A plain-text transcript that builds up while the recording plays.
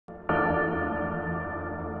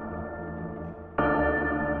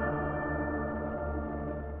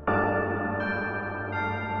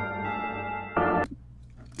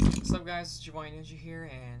What's up, guys? It's Giovanni Ninja here,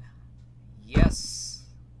 and yes,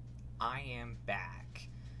 I am back.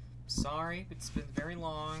 Sorry, it's been very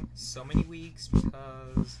long, so many weeks,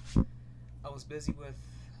 because I was busy with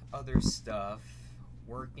other stuff,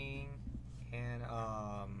 working, and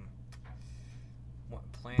what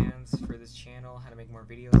plans for this channel, how to make more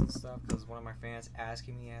videos and stuff, because one of my fans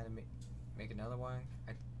asking me how to make another one.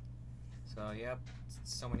 So yep,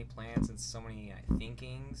 so many plans and so many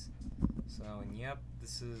thinkings. So and yep,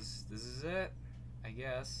 this is it, I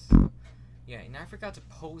guess. Yeah, and I forgot to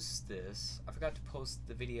post this. I forgot to post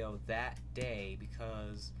the video that day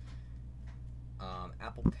because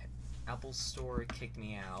Apple Store kicked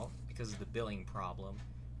me out because of the billing problem.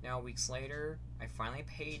 Now weeks later, I finally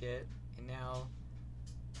paid it, and now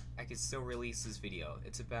I can still release this video.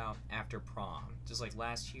 It's about after prom, just like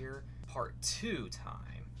last year, part 2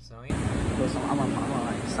 time. So yeah. I'm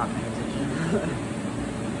like stop paying attention.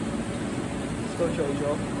 Let's go,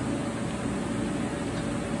 Jojo.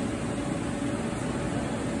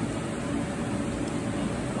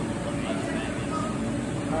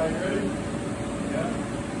 Alright, ready? Yeah.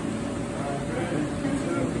 Alright, ready?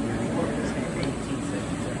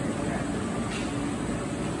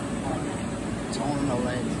 2. Tone the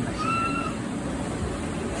legs.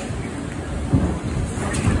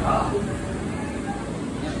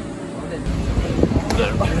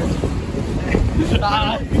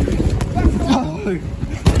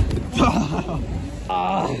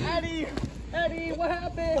 Eddie, what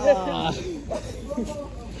happened?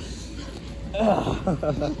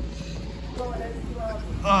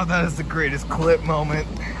 Oh, that is the greatest clip moment.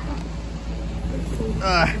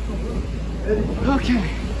 Okay.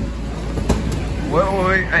 Wait,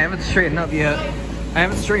 I haven't straightened up yet.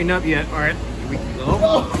 Alright, here we go.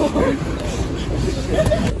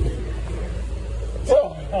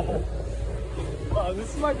 Oh,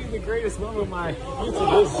 this might be the greatest moment of my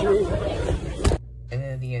YouTube history. And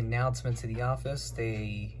then the announcement to the office,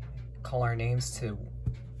 they call our names to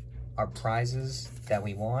our prizes that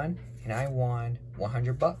we won, and I won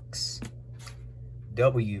 $100.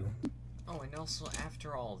 W. Oh, and also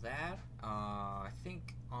after all that, I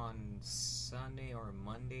think on Sunday or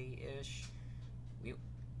Monday-ish,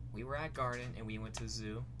 we were at Garden and we went to the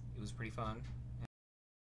zoo. It was pretty fun.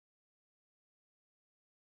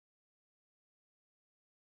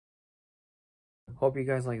 Hope you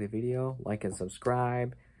guys like the video. Like and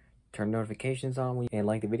subscribe. Turn notifications on and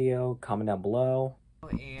like the video. Comment down below.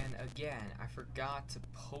 And again, I forgot to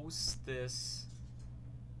post this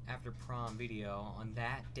after prom video on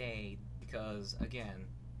that day because, again,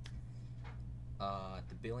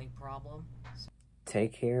 the billing problem.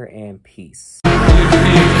 Take care and peace.